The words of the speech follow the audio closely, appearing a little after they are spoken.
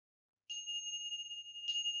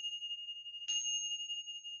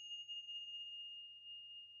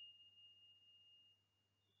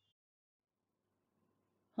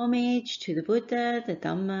Homage to the Buddha, the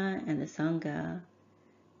Dhamma, and the Sangha.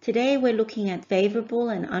 Today we're looking at favorable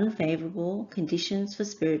and unfavorable conditions for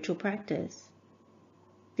spiritual practice.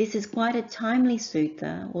 This is quite a timely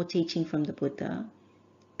sutta or teaching from the Buddha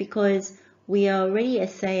because we are already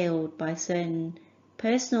assailed by certain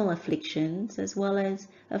personal afflictions as well as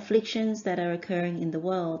afflictions that are occurring in the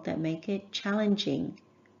world that make it challenging,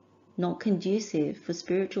 not conducive for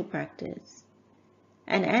spiritual practice.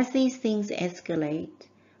 And as these things escalate,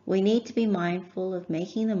 we need to be mindful of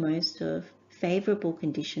making the most of favorable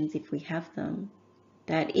conditions if we have them.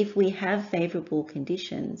 That if we have favorable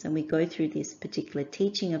conditions and we go through this particular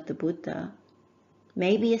teaching of the Buddha,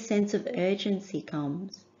 maybe a sense of urgency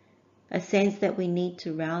comes, a sense that we need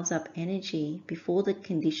to rouse up energy before the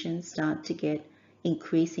conditions start to get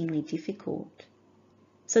increasingly difficult.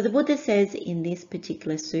 So the Buddha says in this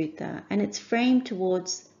particular sutta, and it's framed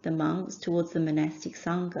towards the monks, towards the monastic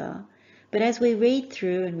sangha, but as we read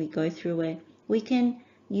through and we go through it, we can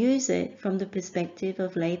use it from the perspective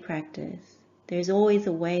of lay practice. There's always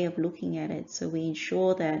a way of looking at it, so we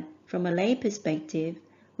ensure that from a lay perspective,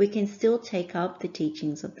 we can still take up the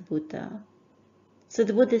teachings of the Buddha. So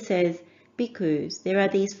the Buddha says, Bhikkhus, there are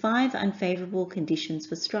these 5 unfavorable conditions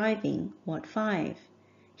for striving. What 5?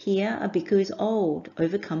 Here, a bhikkhu is old,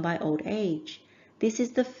 overcome by old age. This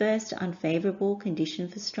is the first unfavorable condition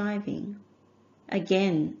for striving.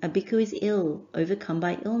 Again, a bhikkhu is ill, overcome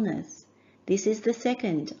by illness. This is the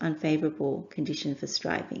second unfavorable condition for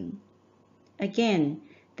striving. Again,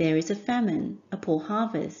 there is a famine, a poor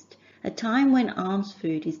harvest, a time when alms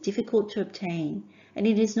food is difficult to obtain, and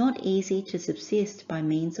it is not easy to subsist by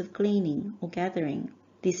means of gleaning or gathering.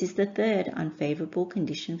 This is the third unfavorable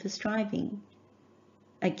condition for striving.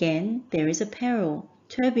 Again, there is a peril,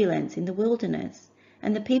 turbulence in the wilderness,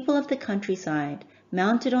 and the people of the countryside,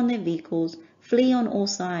 mounted on their vehicles, flee on all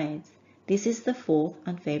sides. This is the fourth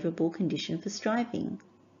unfavorable condition for striving.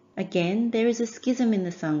 Again, there is a schism in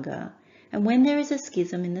the Sangha, and when there is a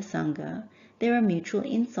schism in the Sangha, there are mutual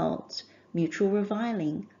insults, mutual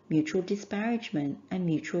reviling, mutual disparagement, and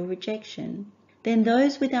mutual rejection. Then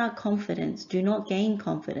those without confidence do not gain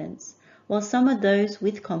confidence, while some of those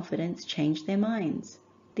with confidence change their minds.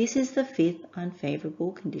 This is the fifth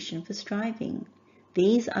unfavorable condition for striving.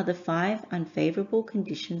 These are the 5 unfavorable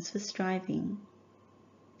conditions for striving.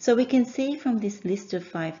 So we can see from this list of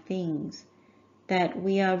 5 things that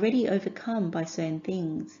we are already overcome by certain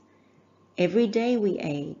things. Every day we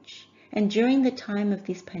age, and during the time of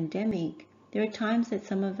this pandemic, there are times that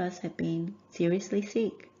some of us have been seriously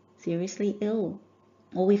sick, seriously ill,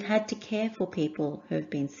 or we've had to care for people who have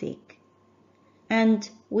been sick. And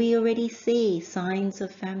we already see signs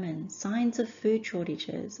of famine, signs of food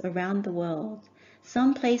shortages around the world,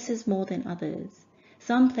 some places more than others.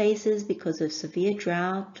 Some places because of severe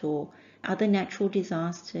drought or other natural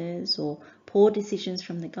disasters or poor decisions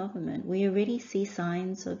from the government. We already see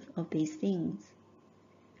signs of these things.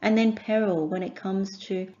 And then peril when it comes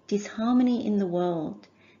to disharmony in the world,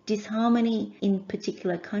 disharmony in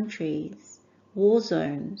particular countries, war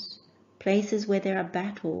zones, places where there are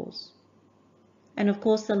battles. And of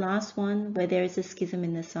course the last one, where there is a schism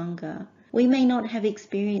in the Sangha. We may not have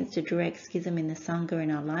experienced a direct schism in the Sangha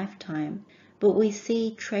in our lifetime, but we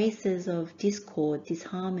see traces of discord,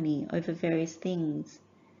 disharmony over various things.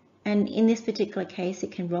 And in this particular case,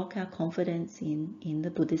 it can rock our confidence in the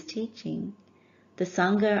Buddha's teaching. The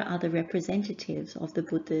Sangha are the representatives of the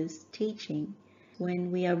Buddha's teaching.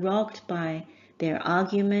 When we are rocked by their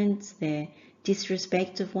arguments, their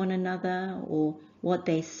disrespect of one another, or what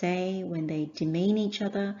they say when they demean each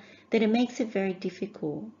other, then it makes it very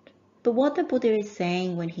difficult. But what the Buddha is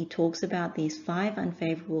saying when he talks about these 5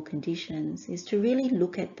 unfavorable conditions is to really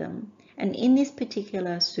look at them. And in this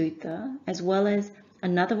particular sutta, as well as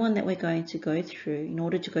another one that we're going to go through, in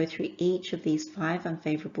order to go through each of these 5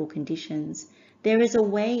 unfavorable conditions, there is a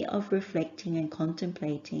way of reflecting and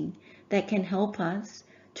contemplating that can help us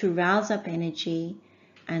to rouse up energy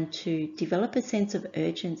and to develop a sense of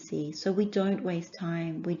urgency so we don't waste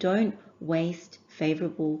time, we don't waste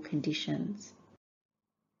favorable conditions.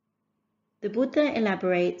 The Buddha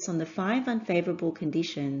elaborates on the 5 unfavorable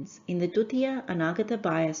conditions in the Duttiya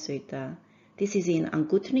Anagattabhaya Sutta. This is in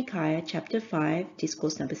Anguttara Nikaya, chapter 5,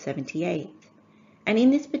 discourse number 78. And in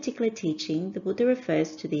this particular teaching, the Buddha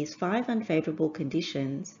refers to these 5 unfavorable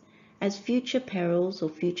conditions as future perils or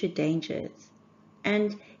future dangers.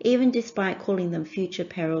 And even despite calling them future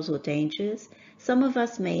perils or dangers, some of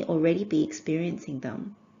us may already be experiencing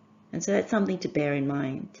them. And so that's something to bear in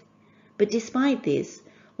mind. But despite this,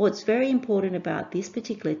 what's very important about this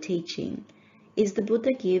particular teaching is the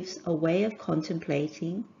Buddha gives a way of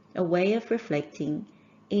contemplating, a way of reflecting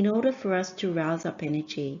in order for us to rouse up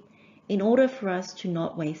energy, in order for us to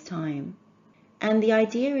not waste time. And the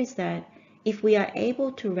idea is that if we are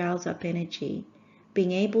able to rouse up energy,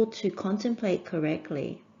 being able to contemplate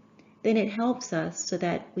correctly, then it helps us so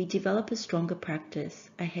that we develop a stronger practice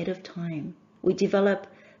ahead of time. We develop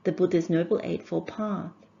the Buddha's Noble Eightfold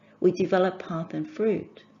Path. We develop path and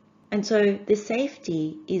fruit. And so the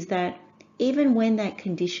safety is that even when that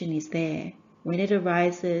condition is there, when it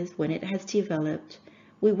arises, when it has developed,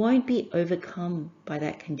 we won't be overcome by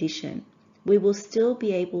that condition. We will still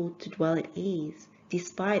be able to dwell at ease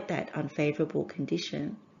despite that unfavorable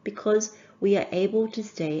condition, because we are able to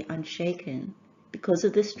stay unshaken because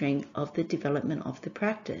of the strength of the development of the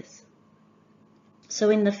practice. So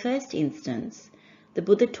in the first instance, the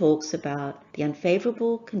Buddha talks about the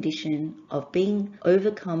unfavorable condition of being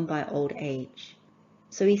overcome by old age.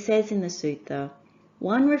 So he says in the sutta,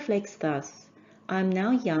 one reflects thus, I am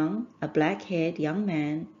now young, a black-haired young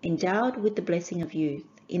man, endowed with the blessing of youth,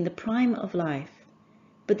 in the prime of life.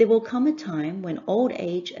 But there will come a time when old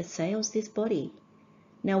age assails this body.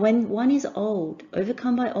 Now when one is old,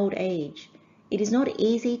 overcome by old age, it is not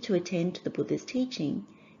easy to attend to the Buddha's teaching.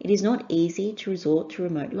 It is not easy to resort to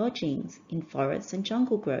remote lodgings in forests and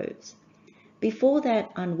jungle groves. Before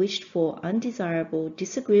that unwished for, undesirable,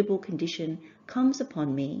 disagreeable condition comes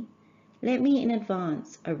upon me, let me in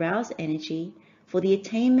advance arouse energy for the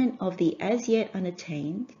attainment of the as yet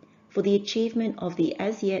unattained, for the achievement of the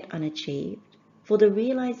as yet unachieved, for the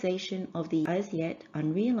realization of the as yet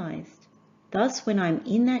unrealized. Thus, when I am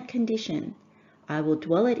in that condition, I will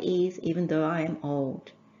dwell at ease even though I am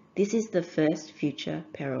old. This is the first future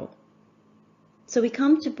peril. So we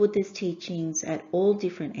come to Buddha's teachings at all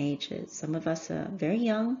different ages. Some of us are very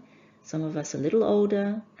young, some of us a little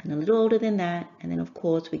older, and a little older than that, and then of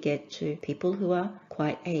course we get to people who are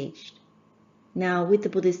quite aged. Now with the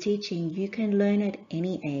Buddha's teaching, you can learn at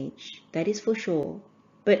any age, that is for sure.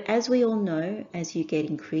 But as we all know, as you get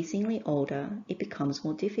increasingly older, it becomes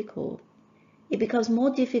more difficult. It becomes more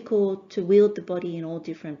difficult to wield the body in all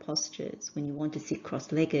different postures when you want to sit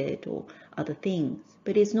cross-legged or other things,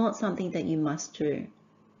 but it's not something that you must do.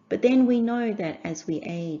 But then we know that as we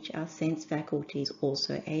age, our sense faculties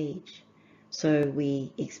also age. So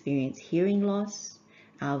we experience hearing loss,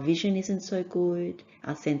 our vision isn't so good,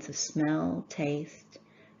 our sense of smell, taste,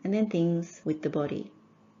 and then things with the body.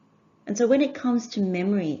 And so when it comes to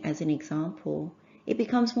memory, as an example, it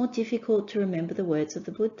becomes more difficult to remember the words of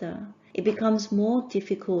the Buddha. It becomes more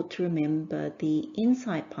difficult to remember the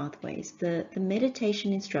insight pathways, the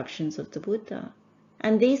meditation instructions of the Buddha.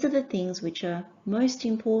 And these are the things which are most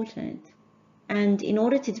important. And in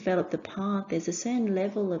order to develop the path, there's a certain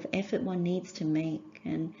level of effort one needs to make.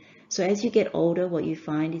 And so as you get older, what you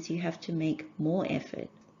find is you have to make more effort.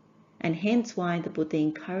 And hence why the Buddha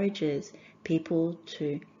encourages people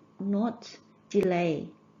to not delay,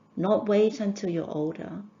 not wait until you're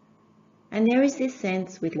older. And there is this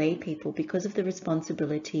sense with lay people, because of the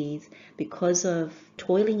responsibilities, because of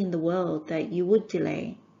toiling in the world, that you would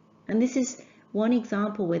delay. And this is one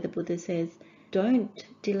example where the Buddha says, don't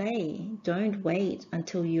delay, don't wait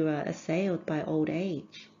until you are assailed by old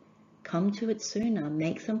age. Come to it sooner,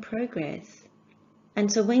 make some progress. And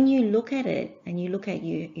so when you look at it, and you look at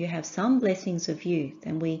you have some blessings of youth,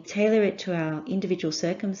 and we tailor it to our individual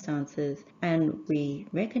circumstances, and we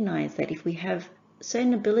recognize that if we have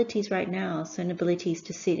certain abilities right now, certain abilities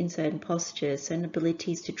to sit in certain postures, certain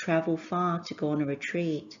abilities to travel far, to go on a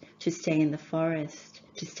retreat, to stay in the forest,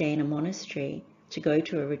 to stay in a monastery, to go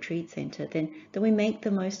to a retreat center, then we make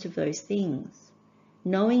the most of those things.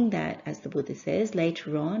 Knowing that, as the Buddha says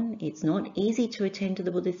later on, it's not easy to attend to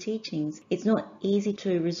the Buddha's teachings. It's not easy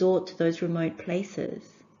to resort to those remote places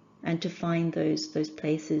and to find those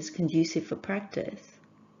places conducive for practice.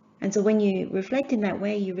 And so when you reflect in that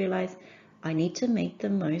way, you realize, I need to make the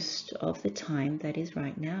most of the time that is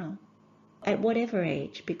right now, at whatever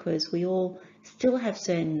age, because we all still have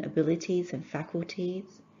certain abilities and faculties.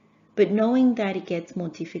 But knowing that it gets more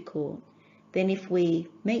difficult, then if we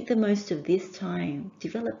make the most of this time,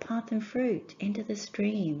 develop path and fruit, enter the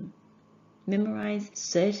stream, memorize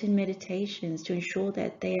certain meditations to ensure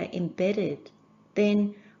that they are embedded,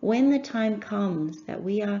 then when the time comes that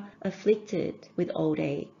we are afflicted with old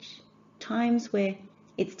age, times where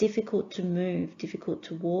it's difficult to move, difficult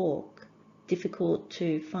to walk, difficult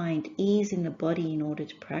to find ease in the body in order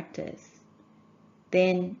to practice,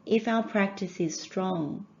 then if our practice is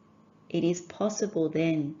strong, it is possible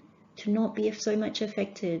then to not be so much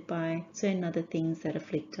affected by certain other things that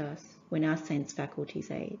afflict us when our sense faculties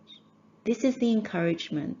age. This is the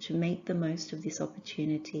encouragement to make the most of this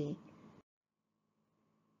opportunity.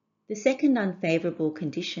 The second unfavorable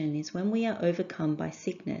condition is when we are overcome by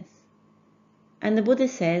sickness. And the Buddha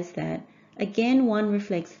says that, again one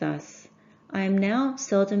reflects thus, I am now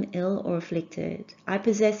seldom ill or afflicted. I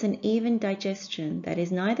possess an even digestion that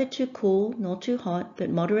is neither too cool nor too hot, but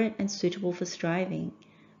moderate and suitable for striving.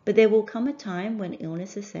 But there will come a time when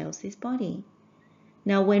illness assails this body.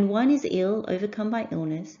 Now, when one is ill, overcome by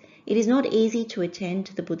illness, it is not easy to attend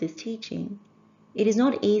to the Buddha's teaching. It is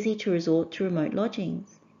not easy to resort to remote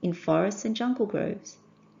lodgings, in forests and jungle groves.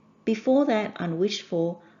 Before that unwished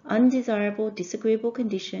for, undesirable, disagreeable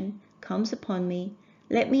condition comes upon me,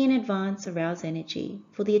 let me in advance arouse energy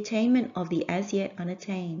for the attainment of the as yet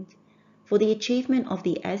unattained, for the achievement of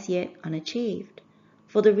the as yet unachieved,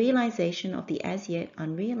 for the realization of the as yet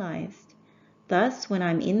unrealized. Thus, when I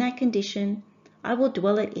am in that condition, I will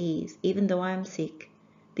dwell at ease, even though I am sick.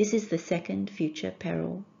 This is the second future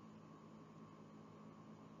peril.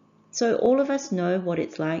 So all of us know what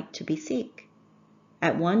it's like to be sick.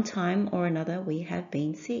 At one time or another, we have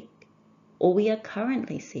been sick, or we are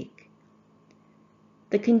currently sick.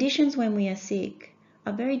 The conditions when we are sick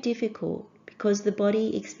are very difficult because the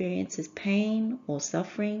body experiences pain or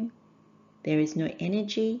suffering, there is no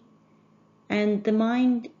energy, and the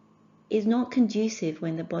mind is not conducive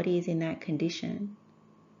when the body is in that condition.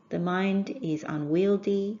 The mind is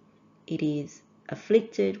unwieldy, it is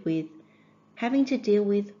afflicted with having to deal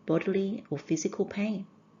with bodily or physical pain.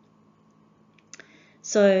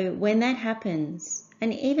 So when that happens,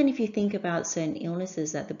 and even if you think about certain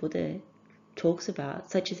illnesses that the Buddha talks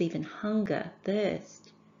about, such as even hunger,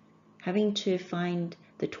 thirst, having to find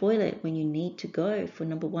the toilet when you need to go for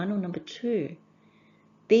number 1 or number 2,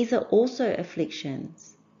 these are also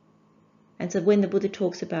afflictions. And so when the Buddha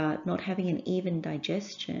talks about not having an even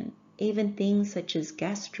digestion, even things such as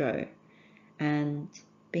gastro and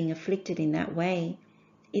being afflicted in that way,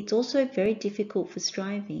 it's also very difficult for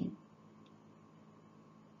striving.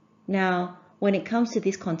 Now, when it comes to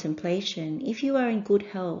this contemplation, if you are in good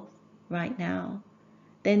health right now,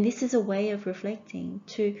 then this is a way of reflecting,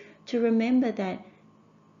 to remember that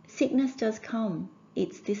sickness does come.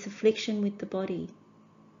 It's this affliction with the body.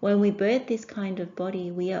 When we birth this kind of body,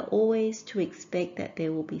 we are always to expect that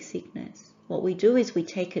there will be sickness. What we do is we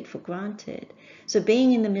take it for granted. So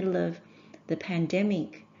being in the middle of the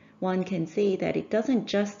pandemic, one can see that it doesn't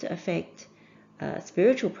just affect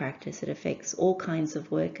spiritual practice, it affects all kinds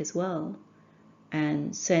of work as well.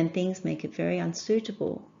 And certain things make it very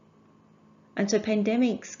unsuitable. And so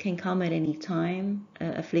pandemics can come at any time,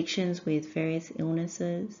 afflictions with various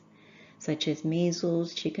illnesses, such as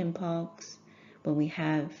measles, chickenpox, when we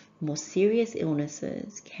have more serious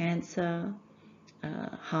illnesses, cancer,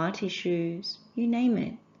 heart issues, you name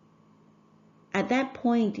it. At that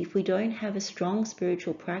point, if we don't have a strong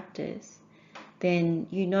spiritual practice, then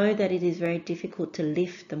you know that it is very difficult to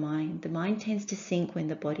lift the mind. The mind tends to sink when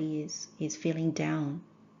the body is feeling down.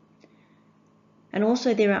 And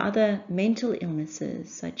also there are other mental illnesses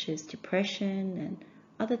such as depression and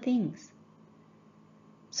other things.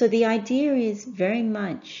 So the idea is very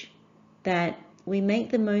much that we make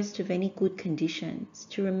the most of any good conditions,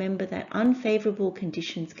 to remember that unfavorable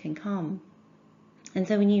conditions can come. And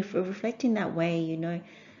so when you reflect in that way, you know,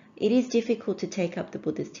 it is difficult to take up the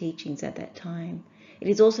Buddha's teachings at that time. It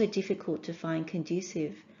is also difficult to find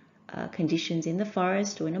conducive conditions in the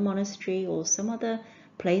forest or in a monastery or some other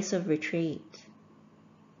place of retreat.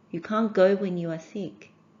 You can't go when you are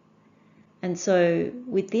sick. And so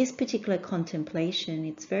with this particular contemplation,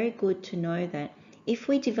 it's very good to know that if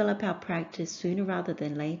we develop our practice sooner rather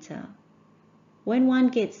than later, when one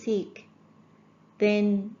gets sick,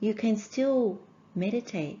 then you can still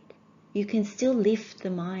meditate. You can still lift the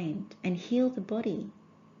mind and heal the body.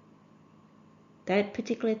 That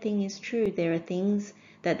particular thing is true. There are things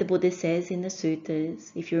that the Buddha says in the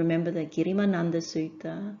suttas. If you remember the Girimananda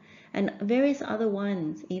Sutta and various other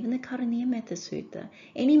ones, even the Karaniyametta Sutta,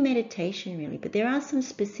 any meditation really, but there are some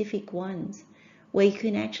specific ones where you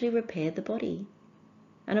can actually repair the body.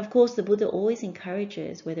 And of course, the Buddha always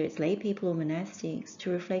encourages, whether it's lay people or monastics,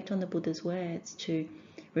 to reflect on the Buddha's words, to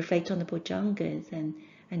reflect on the Bhujangas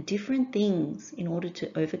and different things in order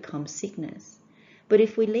to overcome sickness. But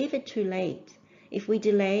if we leave it too late, if we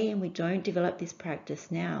delay and we don't develop this practice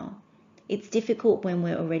now, it's difficult when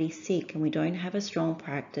we're already sick and we don't have a strong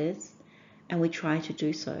practice and we try to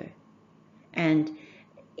do so. And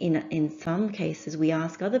in some cases, we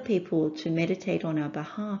ask other people to meditate on our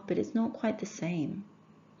behalf, but it's not quite the same.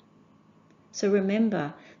 So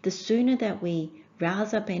remember, the sooner that we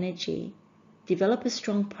rouse up energy, develop a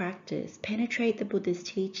strong practice, penetrate the Buddha's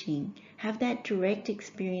teaching, have that direct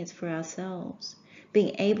experience for ourselves,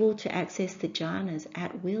 being able to access the jhanas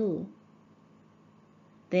at will,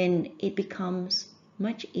 then it becomes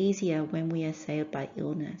much easier when we are assailed by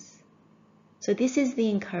illness. So this is the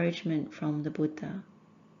encouragement from the Buddha.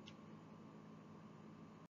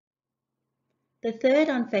 The third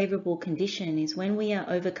unfavorable condition is when we are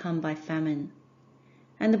overcome by famine.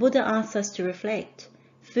 And the Buddha asks us to reflect.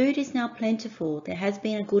 Food is now plentiful, there has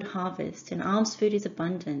been a good harvest, and alms food is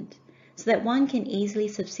abundant, so that one can easily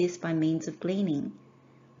subsist by means of gleaning.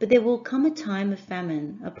 But there will come a time of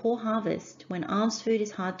famine, a poor harvest, when alms food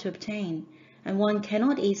is hard to obtain, and one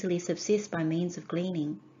cannot easily subsist by means of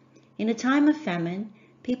gleaning. In a time of famine,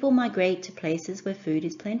 people migrate to places where food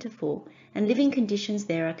is plentiful, and living conditions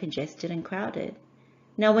there are congested and crowded.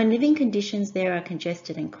 Now, when living conditions there are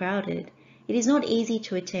congested and crowded, it is not easy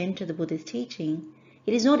to attend to the Buddha's teaching.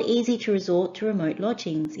 It is not easy to resort to remote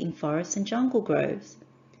lodgings in forests and jungle groves.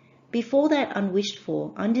 Before that unwished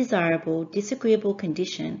for, undesirable, disagreeable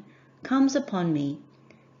condition comes upon me,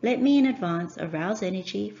 let me in advance arouse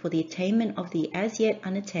energy for the attainment of the as yet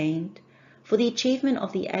unattained, for the achievement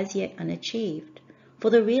of the as yet unachieved, for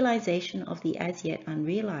the realization of the as yet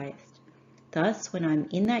unrealized. Thus, when I'm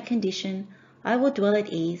in that condition, I will dwell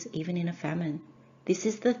at ease even in a famine. This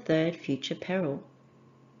is the third future peril.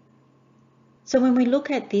 So when we look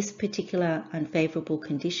at this particular unfavorable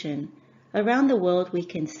condition, around the world we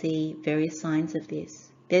can see various signs of this.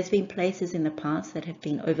 There's been places in the past that have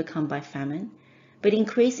been overcome by famine, but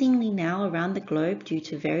increasingly now around the globe, due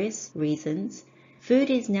to various reasons,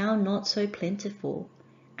 food is now not so plentiful,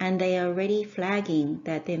 and they are already flagging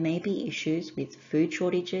that there may be issues with food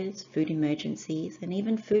shortages, food emergencies, and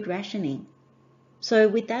even food rationing. So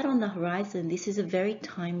with that on the horizon, this is a very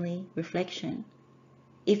timely reflection.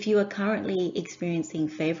 If you are currently experiencing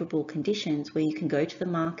favorable conditions where you can go to the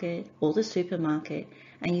market or the supermarket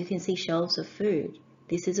and you can see shelves of food,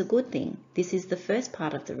 this is a good thing. This is the first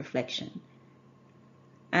part of the reflection.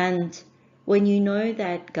 And when you know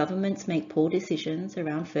that governments make poor decisions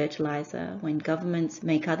around fertilizer, when governments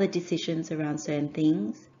make other decisions around certain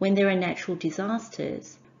things, when there are natural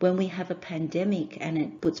disasters, when we have a pandemic and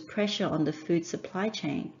it puts pressure on the food supply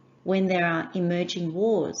chain, when there are emerging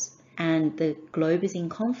wars and the globe is in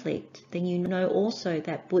conflict, then you know also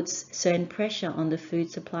that puts certain pressure on the food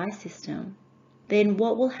supply system. Then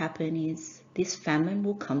what will happen is this famine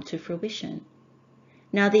will come to fruition.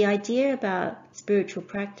 Now, the idea about spiritual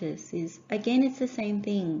practice is, again, it's the same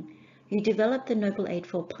thing. You develop the Noble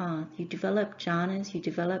Eightfold Path, you develop jhanas, you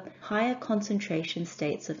develop higher concentration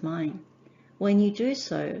states of mind. When you do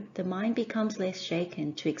so, the mind becomes less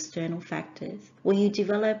shaken to external factors. When you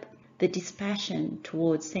develop the dispassion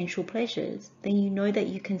towards sensual pleasures, then you know that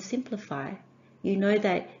you can simplify. You know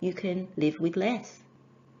that you can live with less.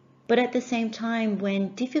 But at the same time,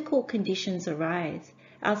 when difficult conditions arise,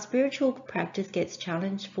 our spiritual practice gets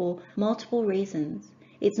challenged for multiple reasons.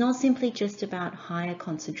 It's not simply just about higher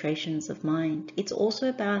concentrations of mind. It's also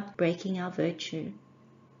about breaking our virtue.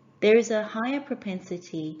 There is a higher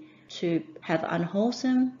propensity to have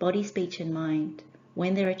unwholesome body, speech, and mind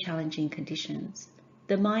when there are challenging conditions.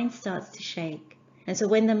 The mind starts to shake. And so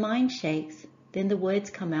when the mind shakes, then the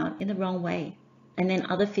words come out in the wrong way. And then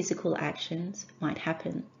other physical actions might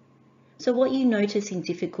happen. So what you notice in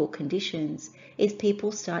difficult conditions is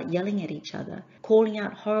people start yelling at each other, calling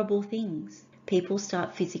out horrible things. People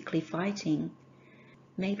start physically fighting,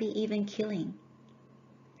 maybe even killing.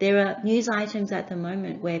 There are news items at the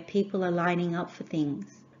moment where people are lining up for things.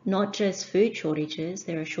 Not just food shortages,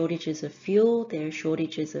 there are shortages of fuel, there are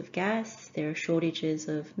shortages of gas, there are shortages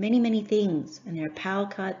of many, many things, and there are power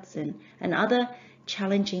cuts and other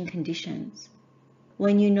challenging conditions.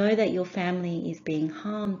 When you know that your family is being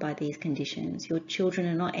harmed by these conditions, your children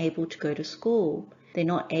are not able to go to school, they're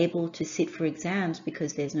not able to sit for exams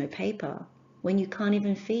because there's no paper, when you can't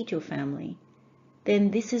even feed your family, then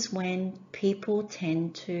this is when people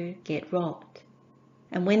tend to get rocked.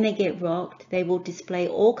 And when they get rocked, they will display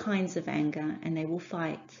all kinds of anger and they will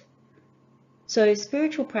fight. So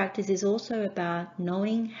spiritual practice is also about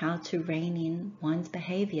knowing how to rein in one's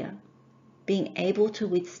behavior, being able to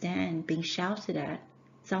withstand being shouted at,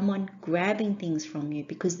 someone grabbing things from you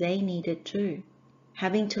because they need it too,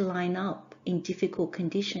 having to line up in difficult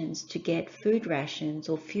conditions to get food rations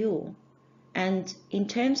or fuel. And in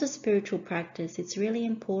terms of spiritual practice, it's really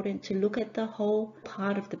important to look at the whole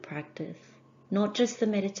part of the practice, not just the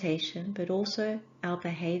meditation, but also our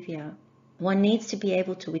behavior. One needs to be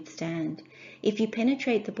able to withstand. If you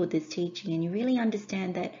penetrate the Buddha's teaching and you really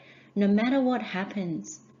understand that no matter what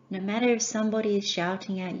happens, no matter if somebody is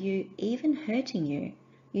shouting at you, even hurting you,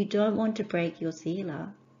 you don't want to break your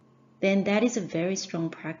sila, then that is a very strong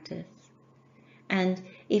practice. And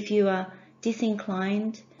if you are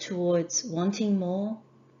disinclined towards wanting more,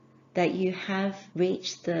 that you have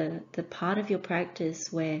reached the part of your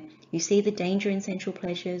practice where you see the danger in sensual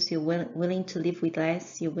pleasures, you're willing to live with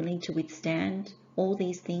less, you're willing to withstand all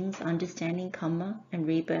these things, understanding karma and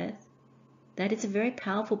rebirth, that is a very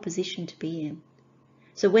powerful position to be in.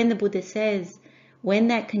 So when the Buddha says, when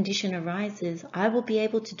that condition arises, I will be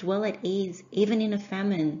able to dwell at ease, even in a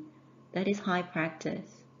famine, that is high practice.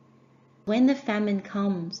 When the famine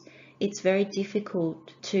comes, it's very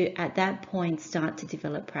difficult to, at that point, start to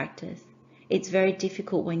develop practice. It's very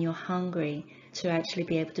difficult when you're hungry to actually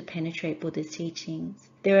be able to penetrate Buddha's teachings.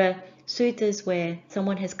 There are suttas where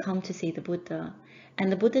someone has come to see the Buddha,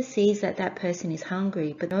 and the Buddha sees that that person is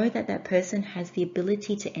hungry, but know that that person has the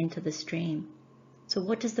ability to enter the stream. So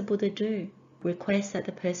what does the Buddha do? Request that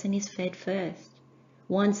the person is fed first.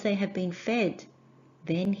 Once they have been fed,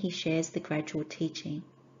 then he shares the gradual teaching.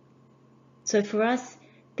 So for us,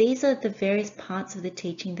 these are the various parts of the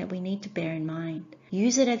teaching that we need to bear in mind.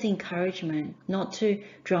 Use it as encouragement, not to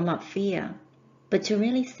drum up fear, but to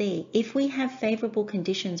really see, if we have favorable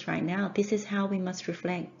conditions right now, this is how we must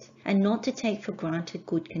reflect, and not to take for granted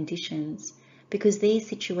good conditions, because these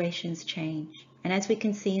situations change. And as we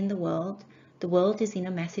can see in the world is in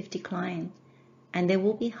a massive decline, and there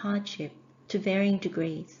will be hardship to varying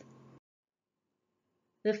degrees.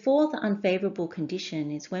 The fourth unfavorable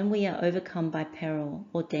condition is when we are overcome by peril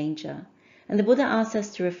or danger. And the Buddha asks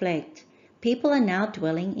us to reflect, people are now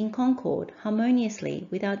dwelling in concord, harmoniously,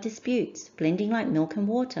 without disputes, blending like milk and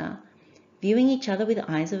water, viewing each other with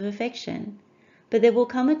eyes of affection. But there will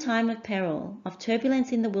come a time of peril, of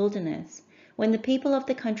turbulence in the wilderness, when the people of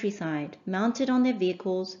the countryside, mounted on their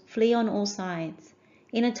vehicles, flee on all sides.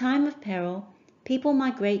 In a time of peril, people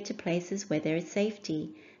migrate to places where there is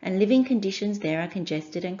safety, and living conditions there are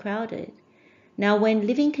congested and crowded. Now, when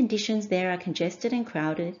living conditions there are congested and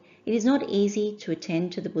crowded, it is not easy to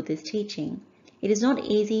attend to the Buddha's teaching. It is not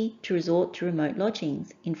easy to resort to remote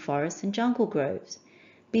lodgings in forests and jungle groves.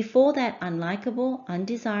 Before that unlikable,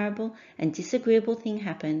 undesirable, and disagreeable thing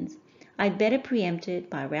happens, I'd better preempt it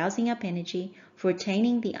by rousing up energy for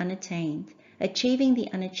attaining the unattained, achieving the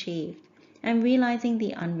unachieved, and realizing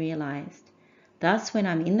the unrealized. Thus, when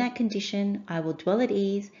I'm in that condition, I will dwell at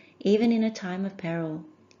ease, even in a time of peril.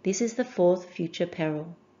 This is the fourth future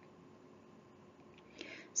peril.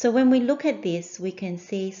 So when we look at this, we can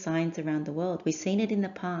see signs around the world. We've seen it in the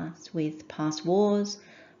past with past wars,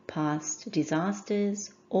 past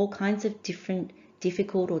disasters, all kinds of different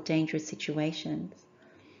difficult or dangerous situations.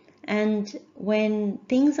 And when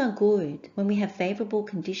things are good, when we have favorable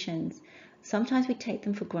conditions, sometimes we take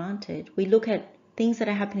them for granted. We look at things that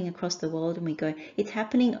are happening across the world and we go, it's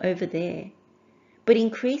happening over there. But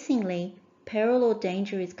increasingly, peril or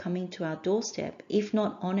danger is coming to our doorstep, if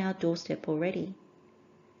not on our doorstep already.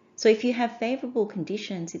 So if you have favorable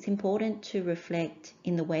conditions, it's important to reflect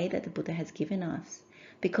in the way that the Buddha has given us,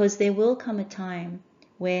 because there will come a time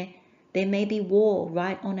where there may be war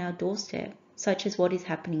right on our doorstep, such as what is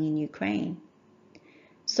happening in Ukraine.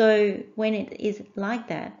 So when it is like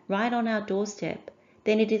that, right on our doorstep,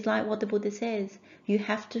 then it is like what the Buddha says, you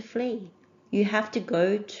have to flee. You have to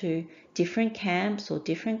go to different camps or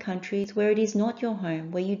different countries where it is not your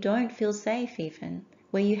home, where you don't feel safe even,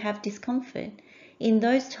 where you have discomfort. In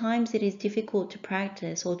those times it is difficult to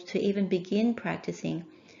practice or to even begin practicing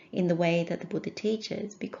in the way that the Buddha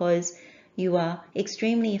teaches, because you are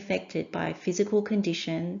extremely affected by physical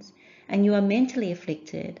conditions and you are mentally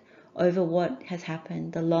afflicted over what has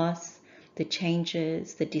happened, the loss, the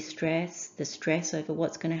changes, the distress, the stress over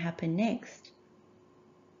what's going to happen next.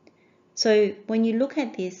 So when you look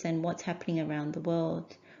at this and what's happening around the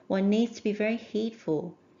world, one needs to be very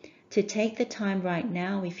heedful to take the time right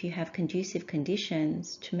now, if you have conducive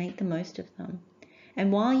conditions, to make the most of them.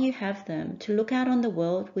 And while you have them, to look out on the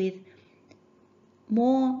world with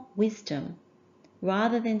more wisdom,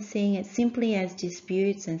 rather than seeing it simply as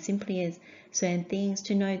disputes and simply as certain things,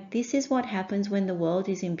 to know this is what happens when the world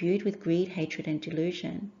is imbued with greed, hatred, and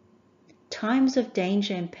delusion. Times of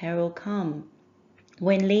danger and peril come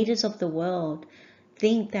when leaders of the world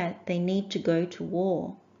think that they need to go to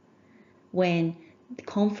war, when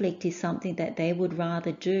conflict is something that they would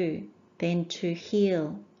rather do than to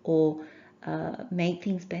heal or make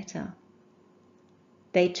things better.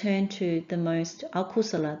 They turn to the most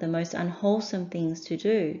akusala, the most unwholesome things to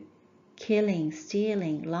do: killing,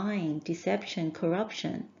 stealing, lying, deception,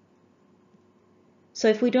 corruption. So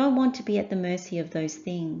if we don't want to be at the mercy of those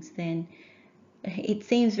things, then it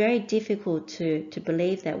seems very difficult to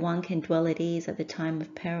believe that one can dwell at ease at the time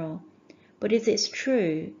of peril. But it is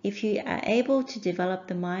true, if you are able to develop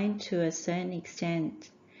the mind to a certain extent,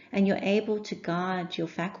 and you're able to guard your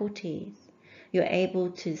faculties, you're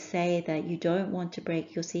able to say that you don't want to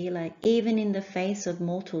break your sila, even in the face of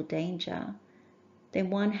mortal danger, then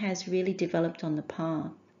one has really developed on the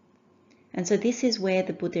path. And so this is where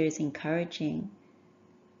the Buddha is encouraging.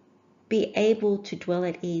 Be able to dwell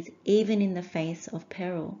at ease even in the face of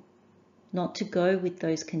peril, not to go with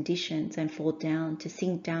those conditions and fall down, to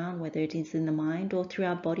sink down, whether it is in the mind or through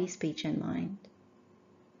our body, speech and mind.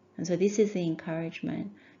 And so this is the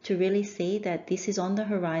encouragement, to really see that this is on the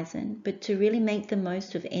horizon, but to really make the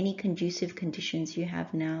most of any conducive conditions you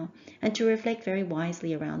have now and to reflect very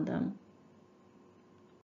wisely around them.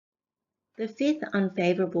 The fifth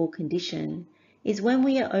unfavorable condition is when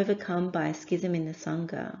we are overcome by a schism in the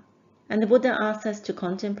Sangha. And the Buddha asks us to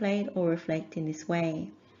contemplate or reflect in this way.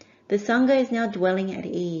 The Sangha is now dwelling at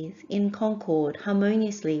ease, in concord,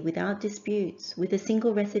 harmoniously, without disputes, with a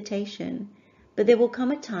single recitation. But there will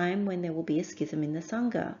come a time when there will be a schism in the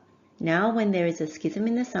Sangha. Now, when there is a schism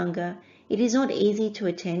in the Sangha, it is not easy to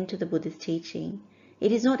attend to the Buddha's teaching.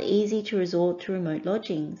 It is not easy to resort to remote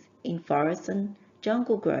lodgings, in forests and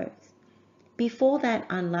jungle groves. Before that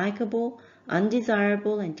unlikable,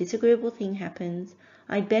 undesirable and disagreeable thing happens,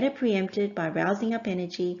 I'd better preempt it by rousing up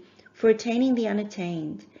energy for attaining the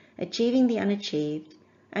unattained, achieving the unachieved,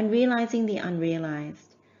 and realizing the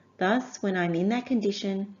unrealized. Thus, when I'm in that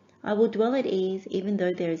condition, I will dwell at ease even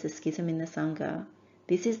though there is a schism in the Sangha.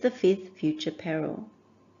 This is the fifth future peril.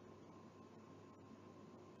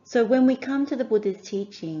 So when we come to the Buddha's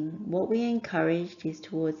teaching, what we are encouraged is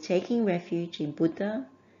towards taking refuge in Buddha,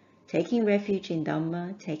 taking refuge in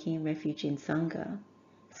Dhamma, taking refuge in Sangha.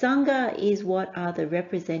 Sangha is what are the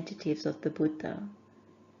representatives of the Buddha.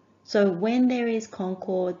 So when there is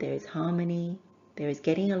concord, there is harmony, there is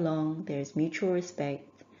getting along, there is mutual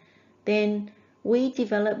respect, then we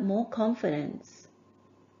develop more confidence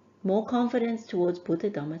towards Buddha,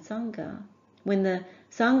 Dhamma, Sangha. When the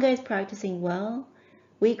Sangha is practicing well,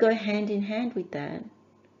 we go hand in hand with that.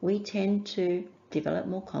 We tend to develop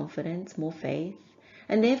more confidence, more faith,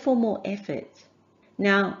 and therefore more effort.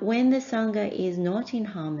 Now, when the Sangha is not in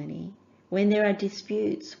harmony, when there are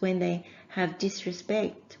disputes, when they have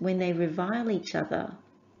disrespect, when they revile each other,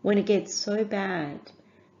 when it gets so bad,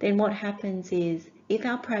 then what happens is, if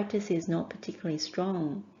our practice is not particularly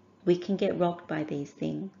strong, we can get rocked by these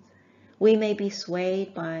things. We may be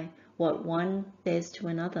swayed by what one says to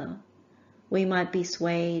another. We might be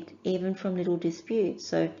swayed even from little disputes.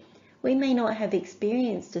 So we may not have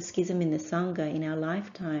experienced a schism in the Sangha in our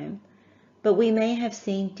lifetime, but we may have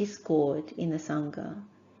seen discord in the Sangha.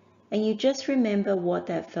 And you just remember what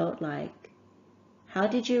that felt like. How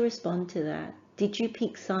did you respond to that? Did you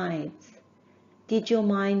pick sides? Did your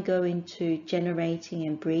mind go into generating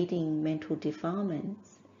and breeding mental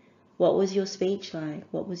defilements? What was your speech like?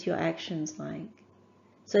 What was your actions like?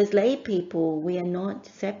 So as lay people, we are not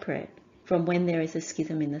separate from when there is a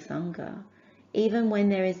schism in the Sangha. Even when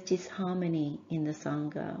there is disharmony in the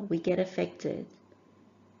Sangha, we get affected.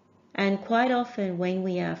 And quite often when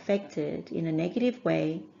we are affected in a negative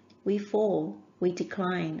way, we fall, we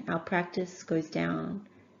decline, our practice goes down,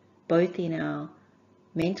 both in our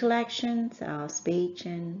mental actions, our speech,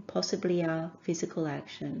 and possibly our physical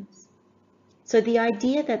actions. So the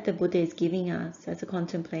idea that the Buddha is giving us as a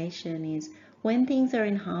contemplation is when things are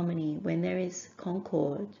in harmony, when there is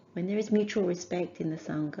concord, when there is mutual respect in the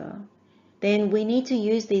Sangha, then we need to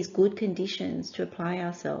use these good conditions to apply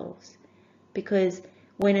ourselves. Because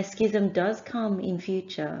when a schism does come in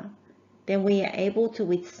future, then we are able to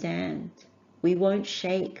withstand. We won't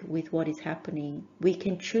shake with what is happening. We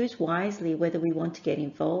can choose wisely whether we want to get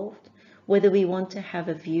involved, whether we want to have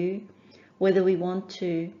a view, whether we want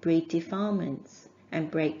to breed defilements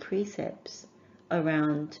and break precepts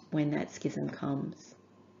around when that schism comes.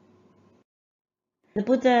 The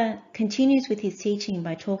Buddha continues with his teaching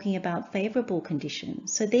by talking about favorable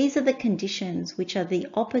conditions. So these are the conditions which are the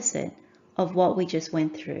opposite of what we just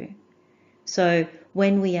went through. So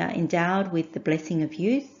when we are endowed with the blessing of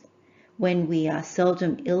youth, when we are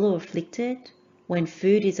seldom ill or afflicted, when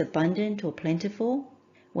food is abundant or plentiful,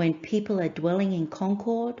 when people are dwelling in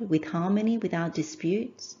concord with harmony without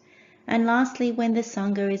disputes, and lastly, when the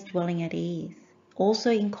Sangha is dwelling at ease,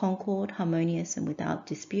 also in concord, harmonious and without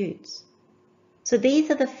disputes. So these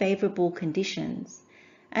are the favorable conditions,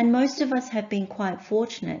 and most of us have been quite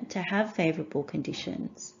fortunate to have favorable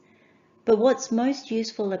conditions. But what's most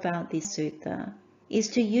useful about this sutta is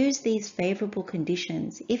to use these favorable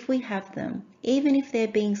conditions, if we have them, even if they're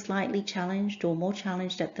being slightly challenged or more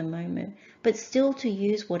challenged at the moment, but still to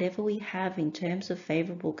use whatever we have in terms of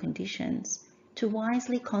favorable conditions, to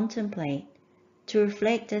wisely contemplate, to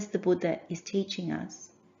reflect as the Buddha is teaching us.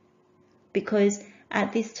 Because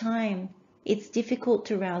at this time, it's difficult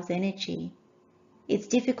to rouse energy. It's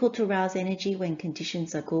difficult to rouse energy when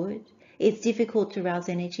conditions are good. It's difficult to rouse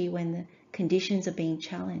energy when the conditions are being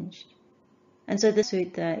challenged. And so the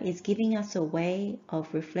sutta is giving us a way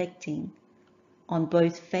of reflecting on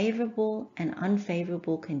both favorable and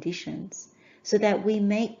unfavorable conditions so that we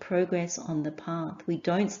make progress on the path. We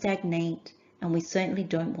don't stagnate, and we certainly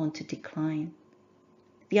don't want to decline.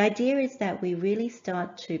 The idea is that we really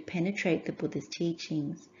start to penetrate the Buddha's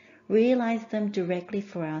teachings, realize them directly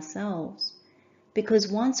for ourselves,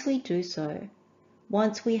 because once we do so,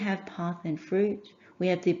 once we have path and fruit, we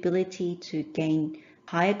have the ability to gain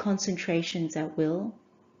higher concentrations at will.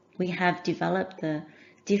 We have developed the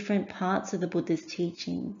different parts of the Buddha's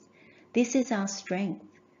teachings. This is our strength.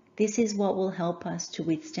 This is what will help us to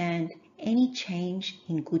withstand any change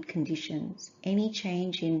in good conditions, any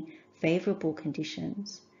change in favorable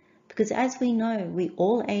conditions. Because as we know, we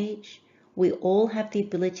all age, we all have the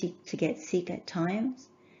ability to get sick at times.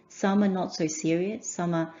 Some are not so serious,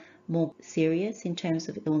 some are more serious in terms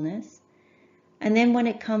of illness. And then when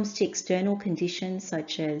it comes to external conditions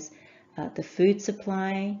such as the food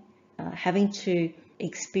supply, having to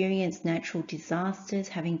experience natural disasters,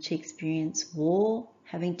 having to experience war,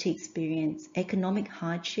 having to experience economic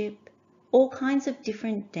hardship, all kinds of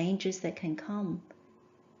different dangers that can come,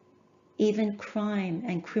 even crime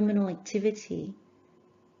and criminal activity,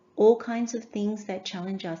 all kinds of things that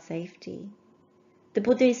challenge our safety. The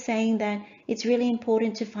Buddha is saying that it's really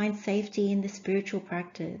important to find safety in the spiritual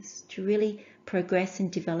practice, to really progress and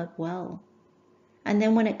develop well. And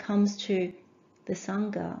then when it comes to the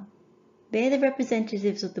Sangha, they're the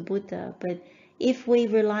representatives of the Buddha, but if we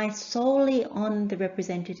rely solely on the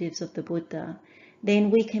representatives of the Buddha,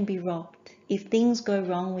 then we can be rocked. If things go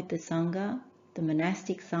wrong with the Sangha, the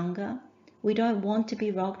monastic Sangha, we don't want to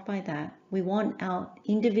be rocked by that. We want our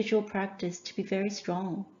individual practice to be very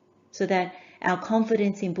strong so that our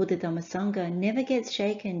confidence in Buddha Dhamma Sangha never gets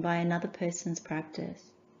shaken by another person's practice.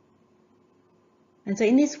 And so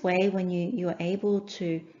in this way, when you are able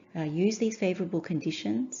to use these favorable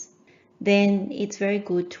conditions, then it's very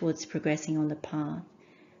good towards progressing on the path.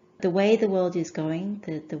 The way the world is going,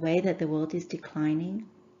 the way that the world is declining,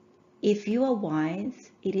 if you are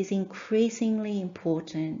wise, it is increasingly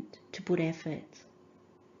important to put effort.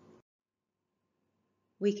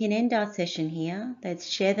 We can end our session here. Let's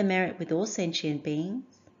share the merit with all sentient beings.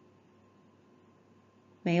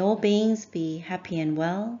 May all beings be happy and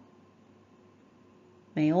well.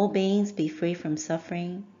 May all beings be free from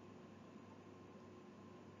suffering.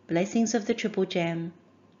 Blessings of the Triple Gem.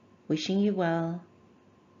 Wishing you well.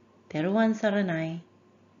 Teruvan Saranai.